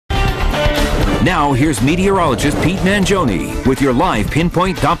Now, here's meteorologist Pete Mangione with your live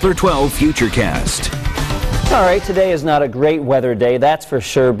Pinpoint Doppler 12 Futurecast. All right, today is not a great weather day, that's for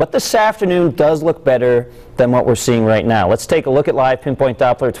sure, but this afternoon does look better than what we're seeing right now. Let's take a look at live Pinpoint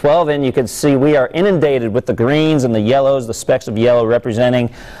Doppler 12, and you can see we are inundated with the greens and the yellows, the specks of yellow representing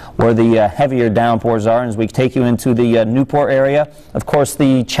where the heavier downpours are. And as we take you into the Newport area, of course,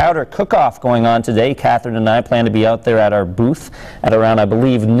 the chowder cook-off going on today. Catherine and I plan to be out there at our booth at around, I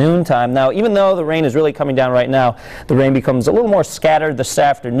believe, noontime. Now, even though the rain is really coming down right now, the rain becomes a little more scattered this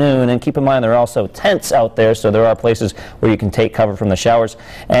afternoon. And keep in mind, there are also tents out there, so there are places where you can take cover from the showers.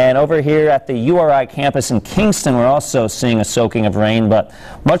 And over here at the URI campus in Kingston, we're also seeing a soaking of rain. But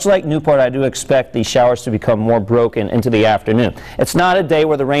much like Newport, I do expect the showers to become more broken into the afternoon. It's not a day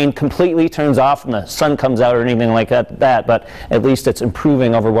where the rain completely turns off and the sun comes out or anything like that, but at least it's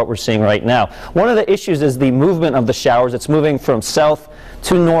improving over what we're seeing right now. One of the issues is the movement of the showers. It's moving from south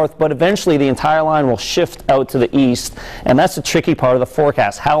to north, but eventually the entire line will shift out to the east, and that's the tricky part of the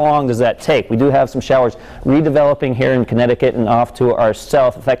forecast. How long does that take? We do have some showers redeveloping here in Connecticut and off to our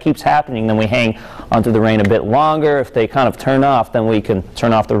south. If that keeps happening, then we hang onto the rain a bit longer. If they kind of turn off, then we can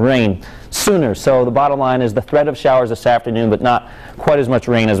turn off the rain sooner. So the bottom line is the threat of showers this afternoon, but not quite as much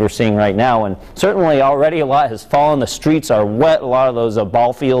rain as we're seeing right now. And certainly already a lot has fallen. The streets are wet. A lot of those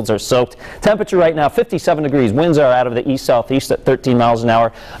ball fields are soaked. Temperature right now 57 degrees. Winds are out of the east-southeast at 13 miles an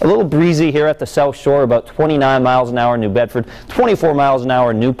hour. A little breezy here at the South Shore, about 29 miles an hour in New Bedford, 24 miles an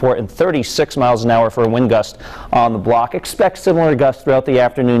hour in Newport, and 36 miles an hour for a wind gust on the block. Expect similar gusts throughout the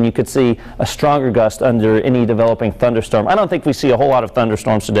afternoon. You could see a stronger gust under any developing thunderstorm. I don't think we see a whole lot of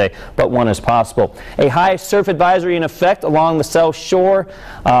thunderstorms today, but one is possible. A high surf advisory in effect along the South Shore.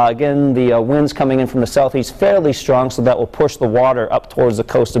 Again, the winds coming in from the southeast fairly strong, so that will push the water up towards the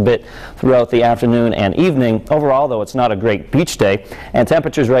coast a bit throughout the afternoon and evening. Overall, though, it's not a great beach day. And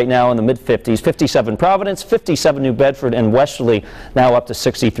temperatures right now in the mid-50s, 57 Providence, 57 New Bedford, and westerly now up to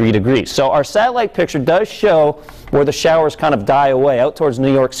 63 degrees. So our satellite picture does show where the showers kind of die away. Out towards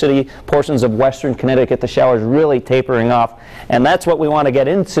New York City, portions of western Connecticut, the showers really tapering off. And that's what we want to get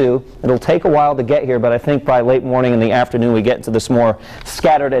into. It'll take a while to get here, but I think by late morning and the afternoon we get into this more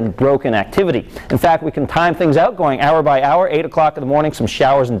scattered and broken activity. In fact, we can time things out going hour by hour. 8 o'clock in the morning, some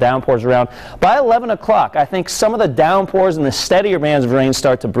showers and downpours around. By 11 o'clock, I think some of the downpours and the steadier bands of rain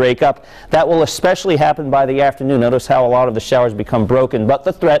start to break up. That will especially happen by the afternoon. Notice how a lot of the showers become broken, but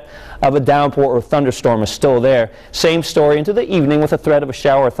the threat of a downpour or thunderstorm is still there. Same story into the evening with a threat of a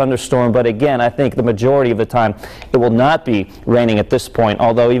shower or thunderstorm, but again, I think the majority of the time it will not be raining at this point,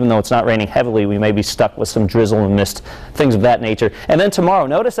 although even though it's not raining heavily, we may be stuck with some drizzle and mist, things of that nature. And then tomorrow,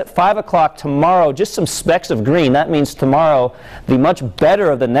 notice at 5 o'clock tomorrow, just some specks of green. That means tomorrow, the much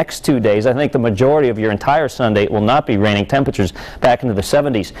better of the next 2 days. I think the majority of your entire Sunday will not be raining. Temperatures back into the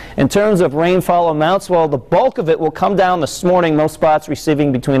 70s. In terms of rainfall amounts, well, the bulk of it will come down this morning. Most spots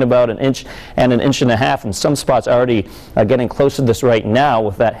receiving between about an inch and an inch and a half, and some spots already getting close to this right now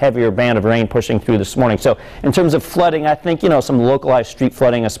with that heavier band of rain pushing through this morning. So in terms of flooding, I think, some localized street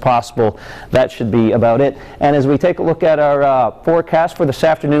flooding is possible. That should be about it. And as we take a look at our forecast for this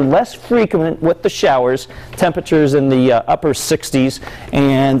afternoon, less frequent with the showers, temperatures in the upper 60s,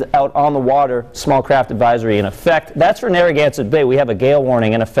 and out on the water, small craft advisory in effect. That's for Narragansett Bay. We have a gale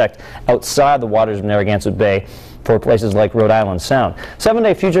warning in effect outside the waters of Narragansett Bay for places like Rhode Island Sound.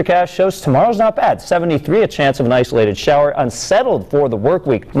 7-day Futurecast shows tomorrow's not bad. 73, a chance of an isolated shower. Unsettled for the work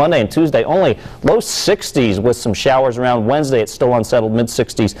week. Monday and Tuesday only low 60s with some showers around. Wednesday it's still unsettled, mid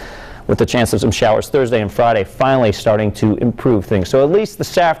 60s with the chance of some showers. Thursday and Friday finally starting to improve things. So at least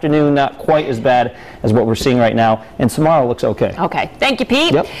this afternoon not quite as bad as what we're seeing right now, and tomorrow looks okay. Okay, thank you,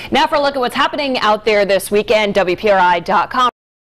 Pete. Yep. Now for a look at what's happening out there this weekend, WPRI.com.